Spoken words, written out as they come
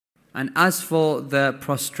And as for the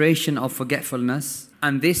prostration of forgetfulness,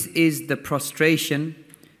 and this is the prostration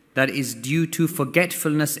that is due to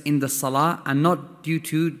forgetfulness in the salah and not due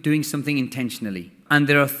to doing something intentionally. And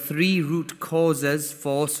there are three root causes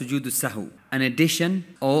for sujood sahu: an addition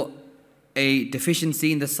or a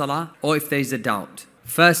deficiency in the salah, or if there is a doubt.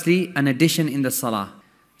 Firstly, an addition in the salah.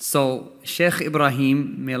 So Sheikh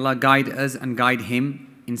Ibrahim, may Allah guide us and guide him,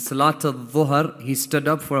 in Salat al-Dhuhr, he stood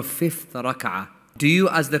up for a fifth rak'ah. Do you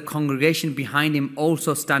as the congregation behind him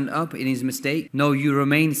also stand up in his mistake? No, you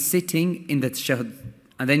remain sitting in the tashahhud.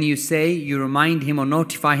 And then you remind him or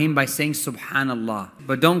notify him by saying Subhanallah.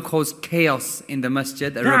 But don't cause chaos in the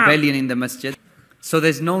masjid, a rebellion in the masjid. So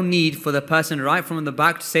there's no need for the person right from the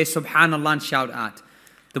back to say Subhanallah and shout out.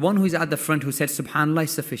 The one who is at the front who said Subhanallah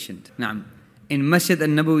is sufficient. Naam. In Masjid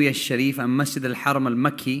al-Nabawi al-Sharif and Masjid al-Haram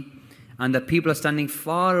al-Makki, and the people are standing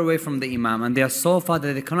far away from the Imam, and they are so far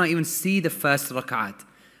that they cannot even see the first rak'at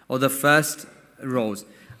or the first rows,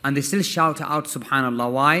 and they still shout out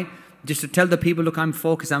Subhanallah. Why? Just to tell the people, look, I'm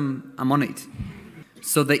focused, I'm on it.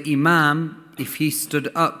 So the Imam, if he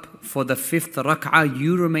stood up for the fifth rak'ah,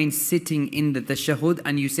 you remain sitting in the tashahhud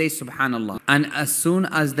and you say Subhanallah. And as soon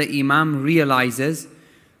as the Imam realizes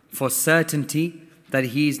for certainty that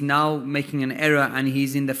he is now making an error and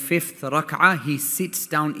he's in the fifth rak'ah, he sits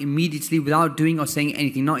down immediately without doing or saying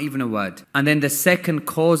anything, not even a word. And then the second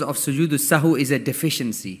cause of sujood sahu is a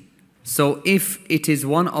deficiency. So if it is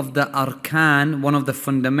one of the arkan, one of the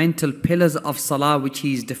fundamental pillars of salah which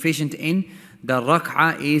he is deficient in, the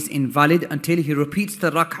rak'ah is invalid until he repeats the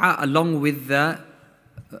rak'ah along with the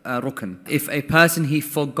rukn. If a person, he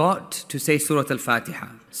forgot to say Surah Al-Fatiha.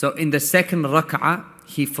 So in the second rak'ah,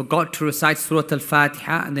 he forgot to recite Surah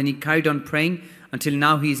Al-Fatiha and then he carried on praying until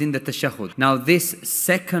now he is in the tashahhud. Now this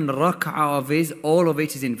second rak'ah of his, all of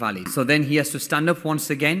it is invalid. So then he has to stand up once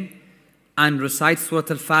again and recite Surah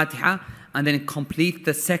Al-Fatiha and then complete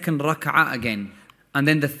the second rak'ah again. And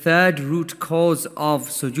then the third root cause of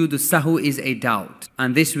sujood sahu is a doubt.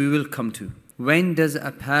 And this we will come to. When does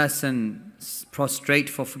a person prostrate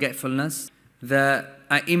for forgetfulness? The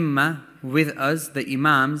ai with us, the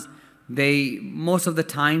imams, they most of the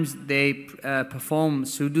times they perform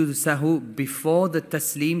sujood sahu before the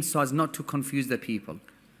taslim so as not to confuse the people.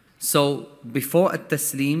 So before at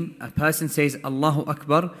taslim, a person says Allahu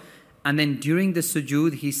Akbar, and then during the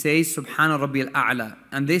sujood he says Subhana Rabbil A'la.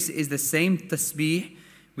 And this is the same tasbih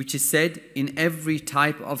which is said in every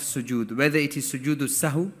type of sujood, whether it is sujood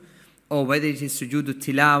sahu or whether it is sujood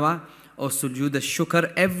tilawa or sujood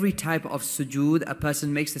shukr. Every type of sujood a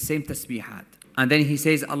person makes the same tasbihat. And then he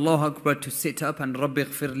says Allahu Akbar to sit up and Rabbi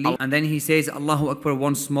Ghfirli. And then he says Allahu Akbar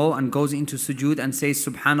once more and goes into sujood and says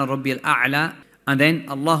Subhana Rabbil A'la. And then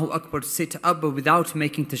Allahu Akbar to sit up but without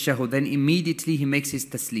making tashahhud. Then immediately he makes his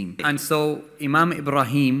taslim. And so Imam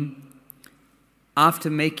Ibrahim, after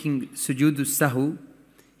making sujood sahu,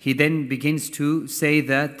 he then begins to say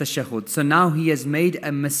the tashahhud. So now he has made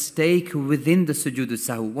a mistake within the sujood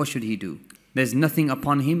sahu. What should he do? There's nothing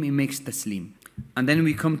upon him, he makes taslim. And then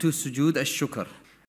we come to sujood al-shukr.